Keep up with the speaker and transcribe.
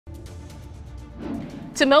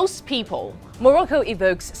To most people, Morocco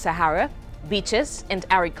evokes Sahara, beaches, and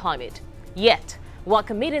arid climate. Yet, while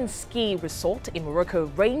Comedian Ski Resort in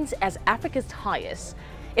Morocco reigns as Africa's highest,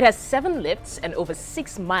 it has 7 lifts and over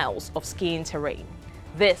 6 miles of skiing terrain.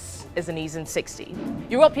 This is an Eastern 60.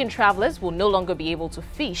 European travelers will no longer be able to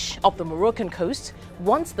fish off the Moroccan coast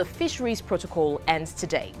once the fisheries protocol ends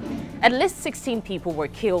today. At least 16 people were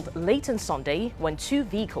killed late on Sunday when 2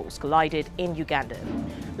 vehicles collided in Uganda.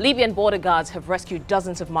 Libyan border guards have rescued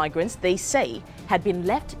dozens of migrants they say had been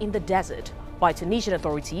left in the desert by Tunisian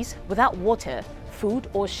authorities without water, food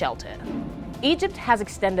or shelter. Egypt has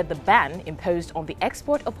extended the ban imposed on the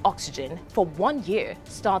export of oxygen for 1 year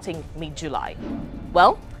starting mid-July.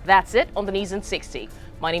 Well, that's it on the News in 60.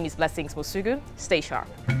 My name is Blessings Mosugu. Stay sharp.